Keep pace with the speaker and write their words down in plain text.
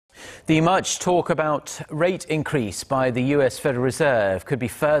The much talk about rate increase by the US Federal Reserve could be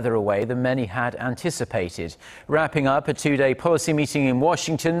further away than many had anticipated. Wrapping up a two-day policy meeting in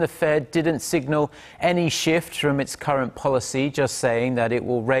Washington, the Fed didn't signal any shift from its current policy, just saying that it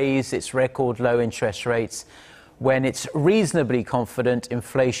will raise its record low interest rates when it's reasonably confident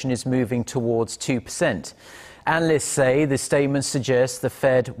inflation is moving towards 2%. Analysts say the statement suggests the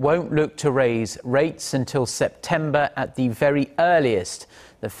Fed won't look to raise rates until September at the very earliest.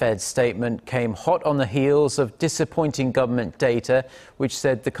 The Fed's statement came hot on the heels of disappointing government data, which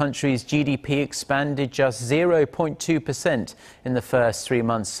said the country's GDP expanded just 0.2% in the first 3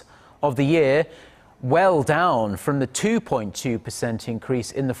 months of the year, well down from the 2.2%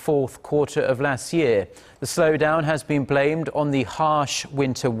 increase in the fourth quarter of last year. The slowdown has been blamed on the harsh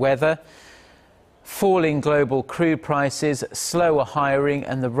winter weather, falling global crude prices, slower hiring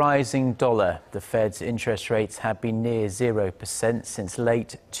and the rising dollar. The Fed's interest rates have been near 0% since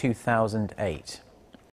late 2008.